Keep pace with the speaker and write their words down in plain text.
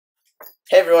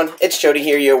Hey everyone, it's Jodi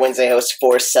here, your Wednesday host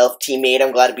for SelFTMade.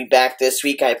 I'm glad to be back this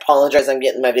week. I apologize I'm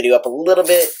getting my video up a little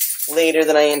bit later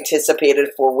than I anticipated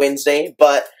for Wednesday,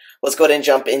 but let's go ahead and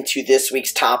jump into this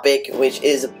week's topic, which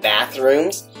is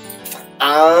bathrooms.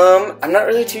 I'm not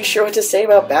really too sure what to say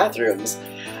about bathrooms.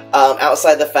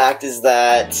 Outside the fact is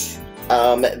that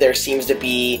there seems to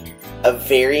be a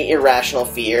very irrational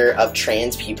fear of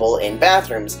trans people in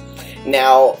bathrooms.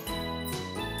 Now,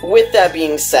 with that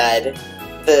being said,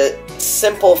 the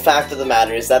simple fact of the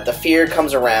matter is that the fear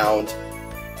comes around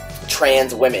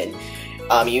trans women.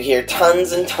 You hear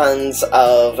tons and tons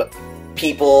of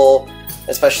people,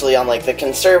 especially on like the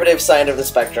conservative side of the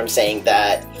spectrum, saying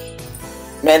that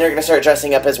men are going to start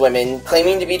dressing up as women,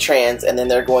 claiming to be trans, and then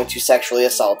they're going to sexually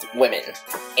assault women.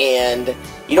 And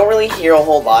you don't really hear a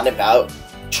whole lot about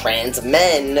trans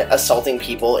men assaulting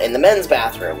people in the men's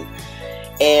bathroom.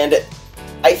 And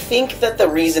I think that the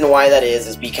reason why that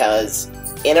is because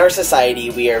in our society,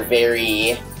 we are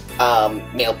very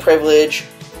male privileged.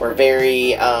 We're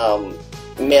very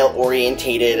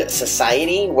male-orientated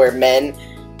society where men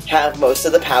have most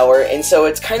of the power, and so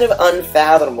it's kind of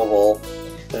unfathomable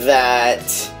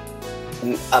that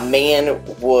a man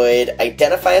would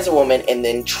identify as a woman and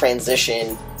then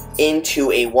transition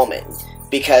into a woman,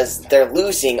 because they're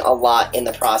losing a lot in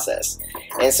the process.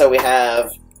 And so we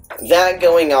have that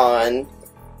going on.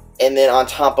 And then on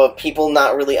top of people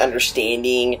not really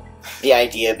understanding the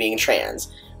idea of being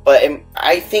trans. But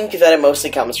I think that it mostly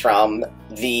comes from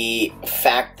the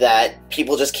fact that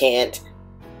people just can't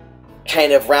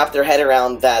kind of wrap their head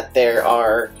around that there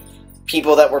are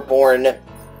people that were born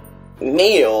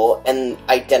male and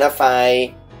identify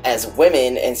as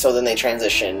women, and so then they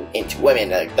transition into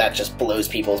women. Like, that just blows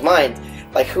people's minds.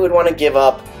 Like, who would want to give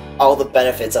up all the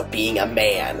benefits of being a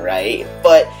man, right?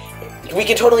 But we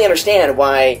can totally understand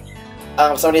why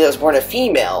somebody that was born a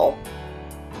female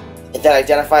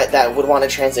that would want to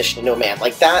transition into a man.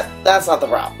 Like, that's not the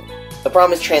problem. The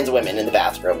problem is trans women in the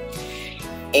bathroom.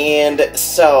 And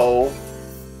so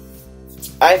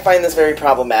I find this very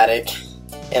problematic,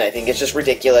 and I think it's just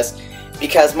ridiculous,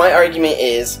 because my argument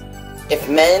is, if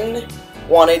men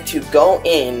wanted to go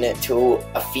into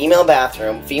a female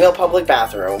bathroom, female public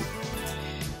bathroom,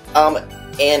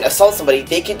 and assault somebody,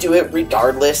 they could do it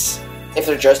regardless if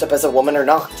they're dressed up as a woman or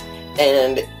not.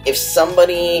 And if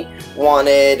somebody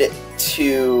wanted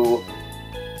to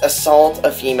assault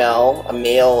a female, a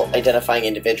male-identifying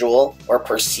individual, or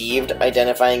perceived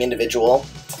identifying individual,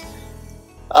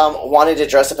 wanted to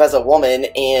dress up as a woman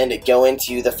and go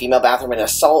into the female bathroom and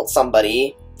assault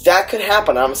somebody, that could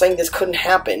happen. I'm saying this couldn't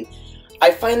happen.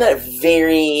 I find that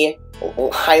very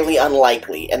highly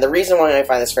unlikely. And the reason why I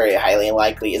find this very highly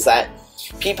unlikely is that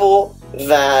people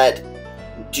that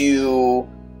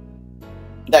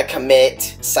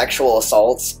commit sexual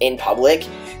assaults in public,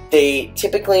 they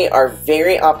typically are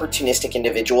very opportunistic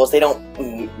individuals. They don't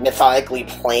methodically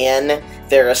plan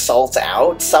their assaults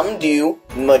out. Some do,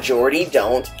 majority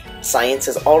don't. Science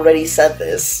has already said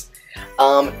this.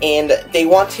 And they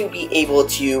want to be able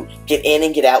to get in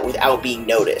and get out without being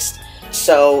noticed.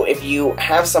 So if you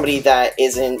have somebody that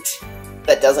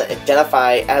doesn't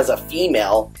identify as a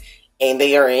female, and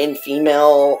they are in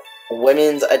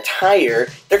women's attire,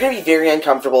 they're going to be very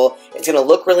uncomfortable. It's going to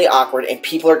look really awkward, and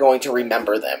people are going to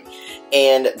remember them.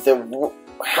 And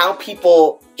how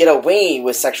people get away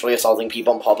with sexually assaulting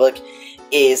people in public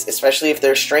is, especially if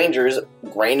they're strangers,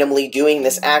 randomly doing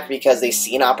this act because they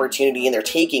see an opportunity and they're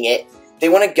taking it. They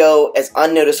want to go as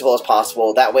unnoticeable as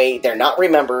possible. That way they're not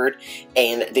remembered,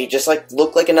 and they just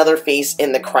look like another face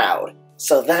in the crowd.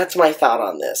 So that's my thought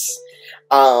on this.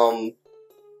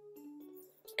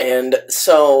 And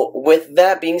so, with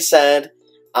that being said,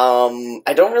 I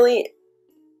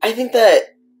think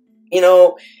that,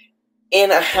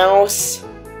 in a house,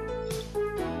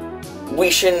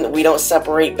 we don't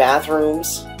separate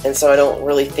bathrooms, and so I don't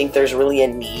really think there's really a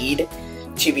need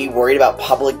to be worried about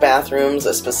public bathrooms,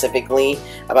 specifically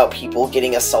about people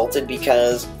getting assaulted,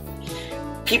 because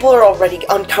people are already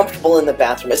uncomfortable in the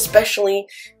bathroom, especially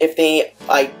if they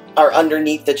are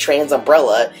underneath the trans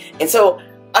umbrella, and so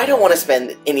I don't want to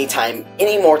spend any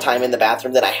more time in the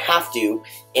bathroom than I have to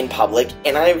in public,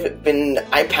 and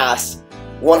I pass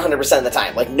 100% of the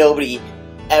time. Like, nobody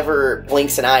ever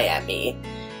blinks an eye at me.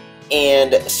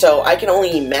 And so I can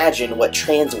only imagine what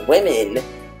trans women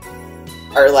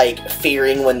are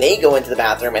fearing when they go into the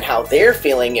bathroom, and how they're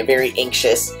feeling very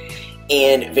anxious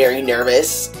and very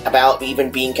nervous about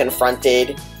even being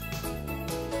confronted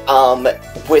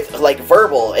with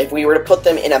verbal. If we were to put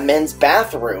them in a men's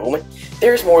bathroom,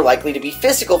 there's more likely to be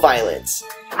physical violence.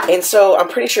 And so I'm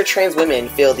pretty sure trans women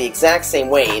feel the exact same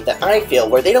way that I feel,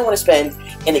 where they don't want to spend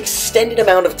an extended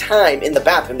amount of time in the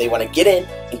bathroom. They want to get in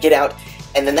and get out,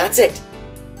 and then that's it.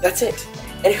 That's it.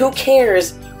 And who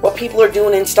cares what people are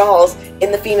doing in stalls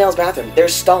in the female's bathroom?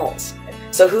 There's stalls.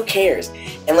 So who cares?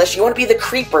 Unless you want to be the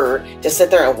creeper to sit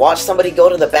there and watch somebody go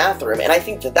to the bathroom. And I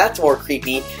think that that's more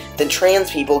creepy than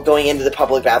trans people going into the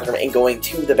public bathroom and going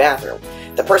to the bathroom.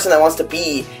 The person that wants to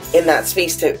be in that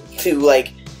space to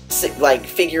like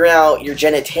figure out your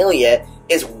genitalia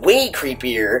is way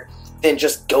creepier than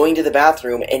just going to the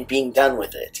bathroom and being done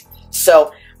with it.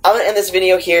 So I'm going to end this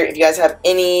video here. If you guys have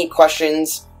any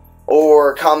questions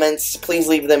or comments, please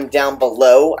leave them down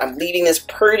below. I'm leaving this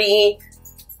pretty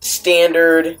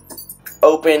standard,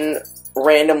 open,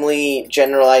 randomly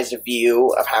generalized view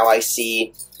of how I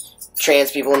see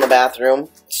trans people in the bathroom.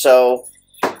 So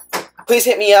please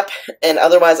hit me up, and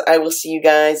otherwise I will see you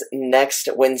guys next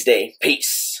Wednesday.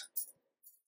 Peace.